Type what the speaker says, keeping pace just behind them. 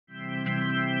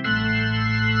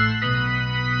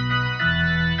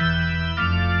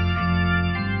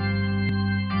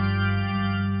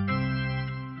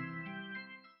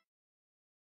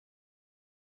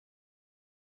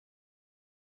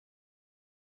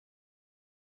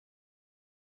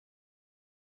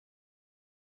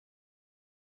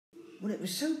Well, it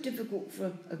was so difficult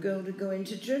for a girl to go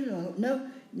into journalism. I thought, no,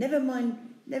 never mind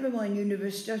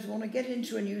university. I just want to get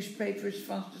into a newspaper as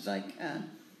fast as I can.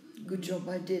 Good job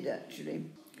I did, actually,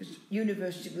 because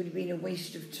university would have been a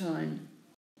waste of time.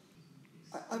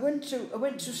 I went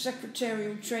to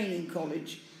Secretarial Training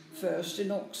College first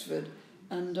in Oxford,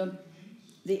 and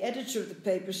the editor of the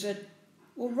paper said,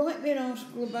 well, write me an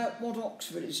article about what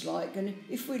Oxford is like, and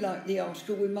if we like the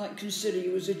article, we might consider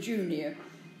you as a junior.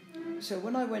 So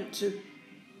when I went to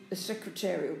the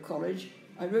Secretarial College,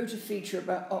 I wrote a feature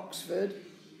about Oxford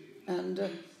and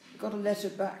got a letter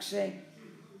back saying,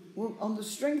 well, on the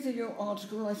strength of your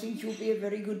article, I think you'll be a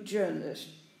very good journalist,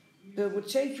 but we'll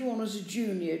take you on as a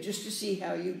junior just to see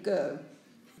how you go.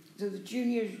 So the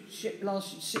juniorship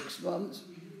lasted 6 months,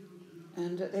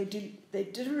 and they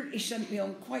deliberately sent me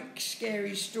on quite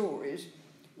scary stories,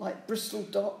 like Bristol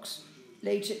Docks,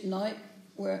 late at night,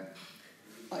 where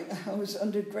I was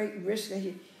under great risk. They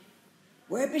said,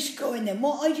 where bist going then?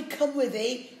 What are you come with,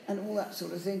 eh? And all that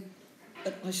sort of thing.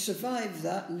 But I survived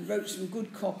that and wrote some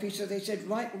good copy, so they said,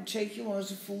 right, we'll take you on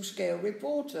as a full-scale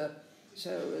reporter.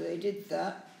 So they did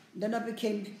that. Then I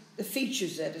became the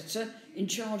features editor, in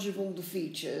charge of all the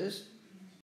features.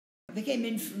 I became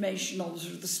information officer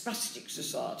of the Spastic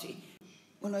Society.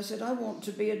 When I said, I want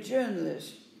to be a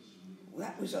journalist, well,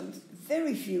 that was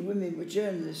very few women were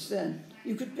journalists then.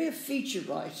 You could be a feature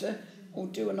writer or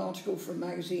do an article for a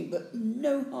magazine, but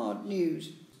no hard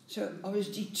news. So I was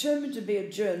determined to be a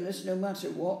journalist no matter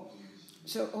what.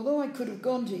 So although I could have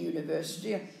gone to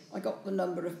university, I got the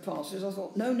number of passes. I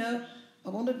thought, no, I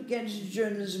want to get into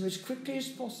journalism as quickly as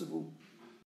possible.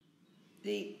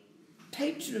 The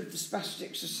patron of the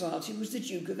Spastic Society was the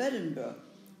Duke of Edinburgh.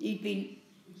 He'd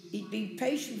been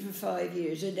patron for 5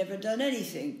 years and never done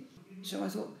anything. So I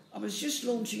thought, I was just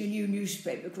launching a new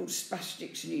newspaper called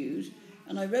Spastics News,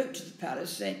 and I wrote to the palace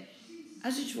saying,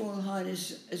 as His Royal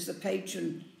Highness has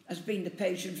been the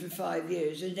patron for 5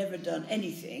 years and never done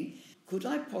anything, could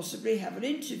I possibly have an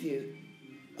interview?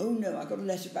 Oh no, I got a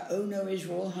letter back, oh no, His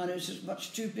Royal Highness is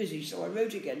much too busy. So I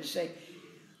wrote again to say,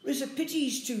 well, it's a pity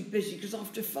he's too busy because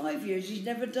after 5 years he's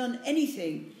never done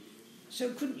anything.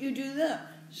 So couldn't you do that?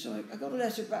 So I got a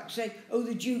letter back saying, oh,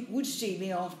 the Duke would see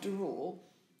me after all.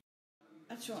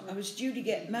 That's right, I was due to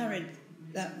get married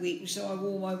that week, so I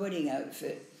wore my wedding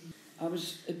outfit. I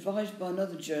was advised by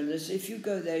another journalist, if you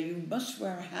go there, you must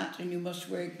wear a hat and you must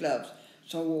wear gloves.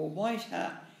 So I wore a white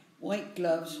hat, white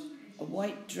gloves, a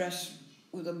white dress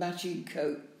with a matching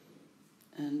coat,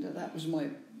 and that was my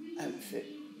outfit.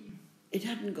 It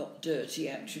hadn't got dirty,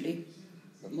 actually,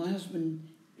 but my husband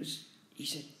he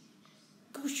said,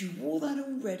 gosh, you wore that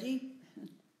already?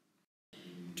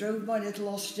 Drove my little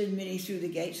Austin Mini through the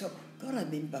gates. Thought, God,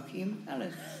 I'm in Buckingham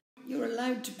Palace. You're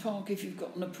allowed to park if you've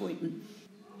got an appointment,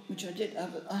 which I did.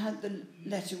 I had the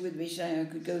letter with me saying I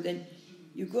could go. Then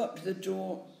you go up to the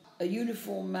door, a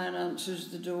uniformed man answers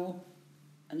the door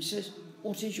and says,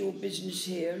 what is your business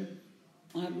here? And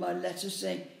I have my letter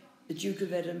saying, the Duke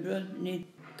of Edinburgh,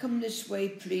 come this way,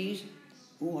 please.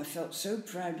 Oh, I felt so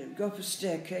proud to go up a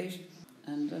staircase,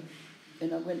 and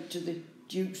then I went to the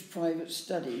Duke's private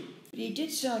study. But he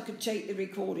did say I could take the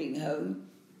recording home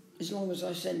as long as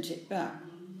I sent it back,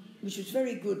 which was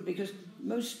very good because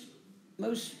most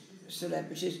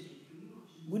celebrities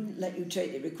wouldn't let you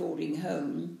take the recording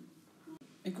home.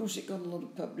 Of course, it got a lot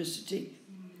of publicity,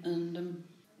 and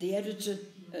the editor,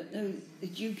 the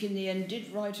Duke in the end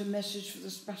did write a message for the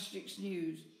Spastics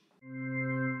News.